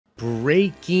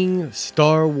Breaking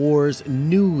Star Wars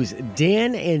news.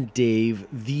 Dan and Dave,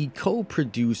 the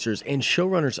co-producers and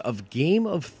showrunners of Game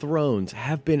of Thrones,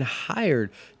 have been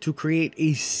hired to create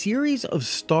a series of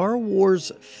Star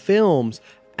Wars films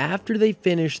after they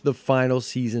finish the final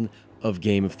season of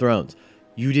Game of Thrones.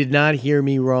 You did not hear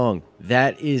me wrong.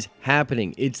 That is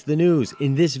happening. It's the news.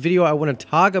 In this video, I want to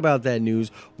talk about that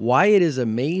news, why it is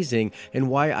amazing, and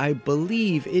why I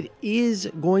believe it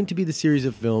is going to be the series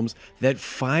of films that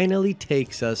finally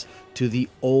takes us to the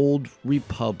Old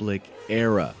Republic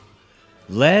era.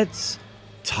 Let's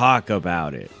talk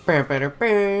about it.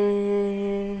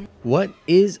 What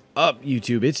is up,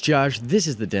 YouTube? It's Josh. This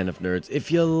is the Den of Nerds.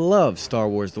 If you love Star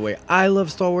Wars the way I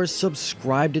love Star Wars,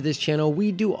 subscribe to this channel.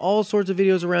 We do all sorts of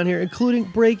videos around here, including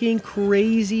breaking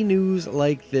crazy news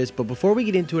like this. But before we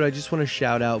get into it, I just want to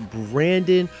shout out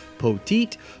Brandon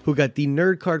Poteet, who got the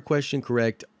nerd card question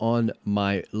correct on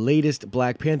my latest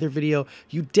Black Panther video.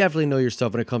 You definitely know your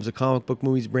stuff when it comes to comic book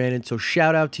movies, Brandon, so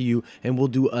shout out to you, and we'll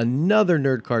do another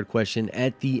nerd card question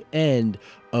at the end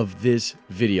of this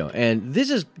video. And this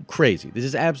is crazy. This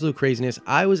is absolute craziness.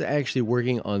 I was actually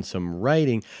working on some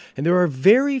writing, and there are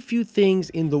very few things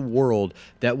in the world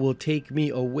that will take me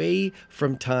away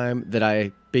from time that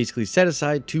I basically set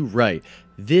aside to write.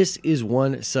 This is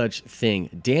one such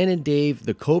thing. Dan and Dave,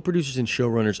 the co-producers and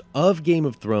showrunners of Game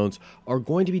of Thrones, are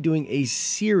going to be doing a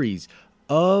series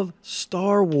of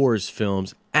Star Wars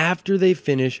films after they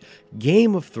finish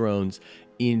Game of Thrones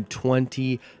in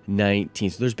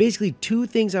 2019. So there's basically two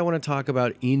things I want to talk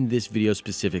about in this video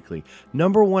specifically.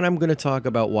 Number one, I'm going to talk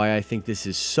about why I think this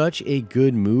is such a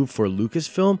good move for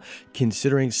Lucasfilm,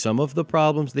 considering some of the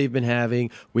problems they've been having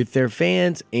with their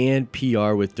fans and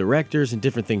PR with directors and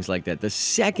different things like that. The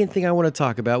second thing I want to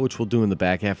talk about, which we'll do in the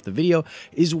back half of the video,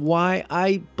 is why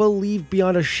I believe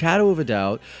beyond a shadow of a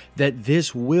doubt that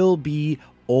this will be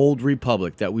Old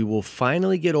Republic, that we will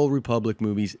finally get Old Republic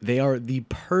movies. They are the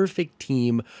perfect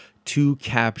team to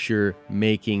capture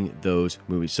making those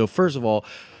movies. So first of all,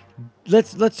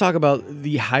 let's talk about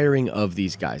the hiring of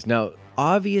these guys. Now,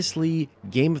 obviously,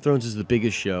 Game of Thrones is the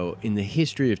biggest show in the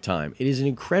history of time. It is an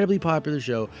incredibly popular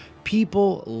show.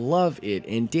 People love it,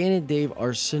 and Dan and Dave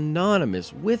are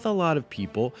synonymous with a lot of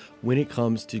people when it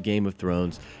comes to Game of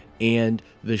Thrones and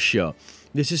the show.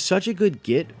 This is such a good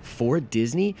get for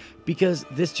Disney because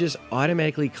this just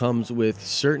automatically comes with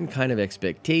certain kind of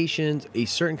expectations, a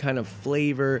certain kind of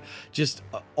flavor, just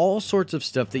all sorts of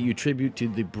stuff that you attribute to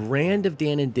the brand of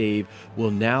Dan and Dave will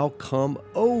now come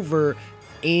over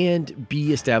and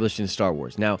be established in Star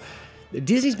Wars. Now,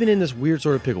 Disney's been in this weird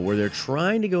sort of pickle where they're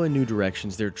trying to go in new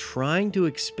directions. They're trying to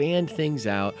expand things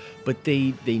out, but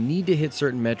they need to hit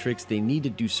certain metrics. They need to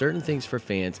do certain things for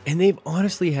fans. And they've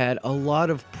honestly had a lot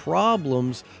of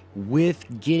problems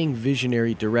with getting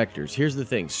visionary directors. Here's the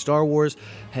thing. Star Wars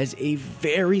has a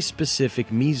very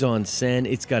specific mise-en-scène.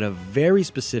 It's got a very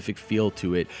specific feel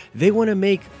to it. They want to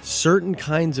make certain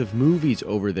kinds of movies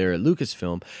over there at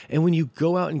Lucasfilm. And when you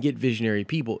go out and get visionary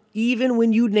people, even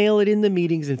when you nail it in the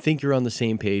meetings and think you're on the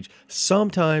same page,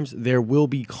 sometimes there will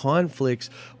be conflicts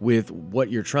with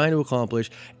what you're trying to accomplish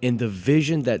and the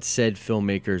vision that said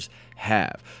filmmakers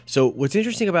have. So what's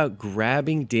interesting about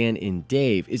grabbing Dan and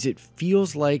Dave is it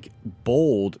feels like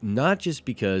bold, not just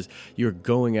because you're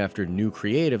going after new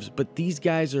creatives, but these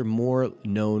guys are more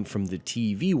known from the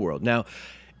TV world. Now,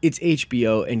 it's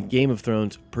HBO, and Game of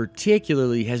Thrones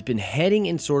particularly has been heading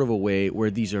in sort of a way where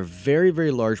these are very,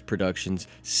 very large productions,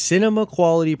 cinema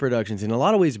quality productions, in a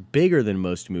lot of ways bigger than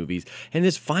most movies. And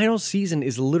this final season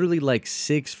is literally like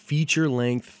 6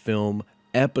 feature-length film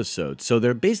episodes. So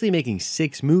they're basically making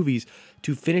 6 movies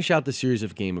to finish out the series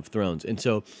of Game of Thrones. And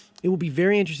so it will be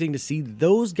very interesting to see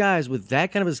those guys with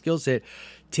that kind of a skill set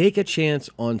take a chance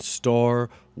on Star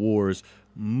Wars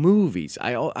movies.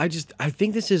 I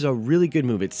think this is a really good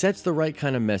move. It sets the right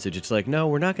kind of message. It's like, no,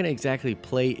 we're not going to exactly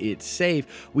play it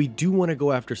safe. We do want to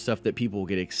go after stuff that people will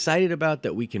get excited about,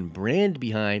 that we can brand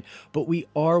behind, but we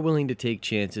are willing to take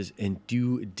chances and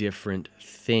do different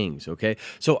things, okay?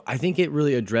 So I think it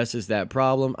really addresses that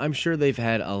problem. I'm sure they've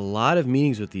had a lot of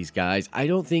meetings with these guys. I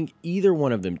don't think either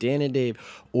one of them, Dan and Dave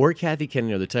or Kathy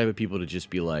Kennedy, are the type of people to just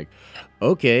be like,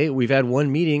 okay, we've had one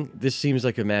meeting. This seems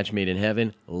like a match made in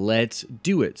heaven. Let's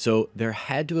do it. So there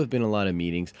had to have been a lot of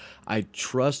meetings. I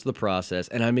trust the process,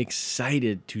 and I'm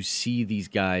excited to see these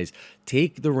guys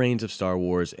take the reins of Star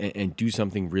Wars and do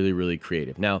something really, really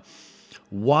creative. Now,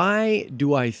 why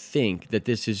do I think that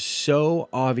this is so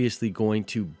obviously going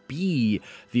to be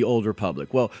the Old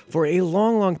Republic? Well, for a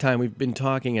long, long time, we've been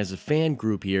talking as a fan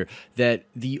group here that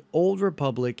the Old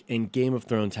Republic and Game of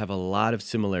Thrones have a lot of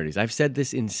similarities. I've said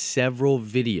this in several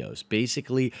videos.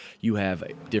 Basically, you have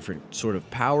different sort of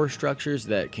power structures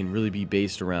that can really be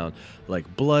based around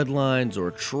like bloodlines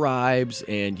or tribes,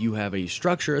 and you have a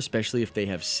structure, especially if they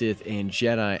have Sith and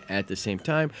Jedi at the same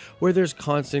time, where there's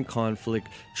constant conflict,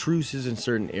 truces in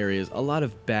certain areas, a lot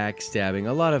of backstabbing,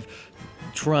 a lot of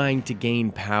trying to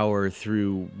gain power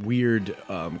through weird,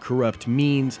 corrupt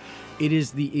means. It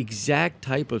is the exact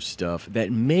type of stuff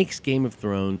that makes Game of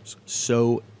Thrones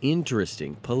so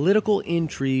interesting. Political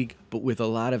intrigue, but with a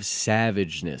lot of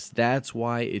savageness. That's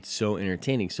why it's so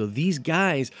entertaining. So these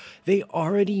guys, they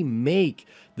already make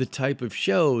the type of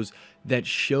shows that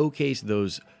showcase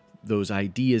those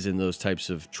ideas and those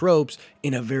types of tropes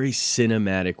in a very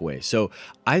cinematic way. So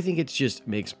I think it just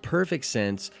makes perfect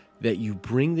sense that you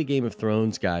bring the Game of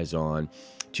Thrones guys on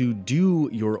to do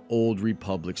your Old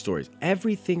Republic stories.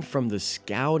 Everything from the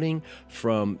scouting,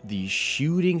 from the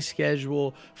shooting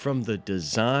schedule, from the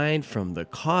design, from the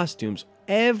costumes,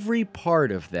 every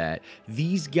part of that,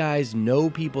 these guys know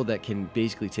people that can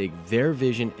basically take their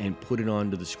vision and put it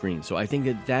onto the screen. So I think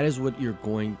that that is what you're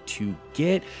going to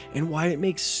get, and why it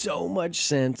makes so much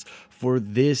sense for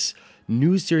this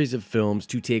new series of films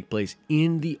to take place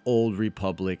in the Old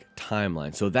Republic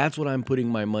timeline. So that's what I'm putting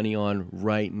my money on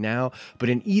right now. But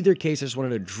in either case, I just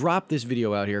wanted to drop this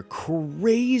video out here.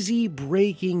 Crazy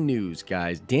breaking news,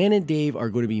 guys. Dan and Dave are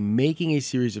going to be making a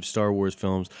series of Star Wars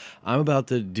films. I'm about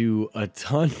to do a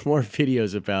ton more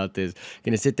videos about this.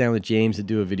 Going to sit down with James to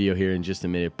do a video here in just a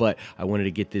minute, but I wanted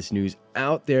to get this news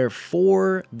out there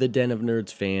for the Den of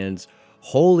Nerds fans.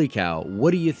 Holy cow,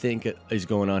 what do you think is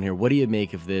going on here? What do you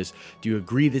make of this? Do you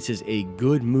agree this is a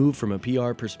good move from a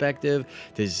PR perspective?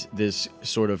 Does this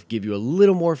sort of give you a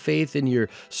little more faith in your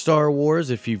Star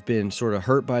Wars if you've been sort of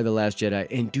hurt by The Last Jedi?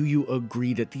 And do you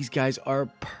agree that these guys are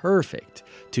perfect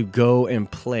to go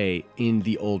and play in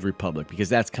the Old Republic? Because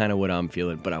that's kind of what I'm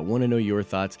feeling, but I want to know your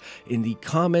thoughts in the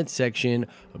comment section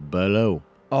below.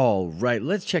 All right,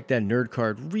 let's check that nerd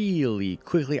card really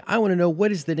quickly. I want to know,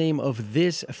 what is the name of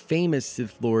this famous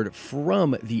Sith Lord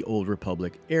from the Old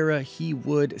Republic era? He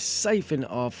would siphon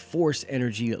off Force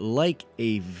energy like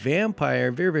a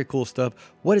vampire. Very, very cool stuff.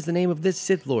 What is the name of this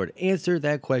Sith Lord? Answer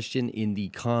that question in the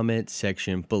comment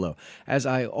section below. As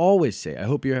I always say, I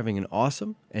hope you're having an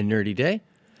awesome and nerdy day.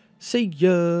 See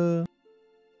ya!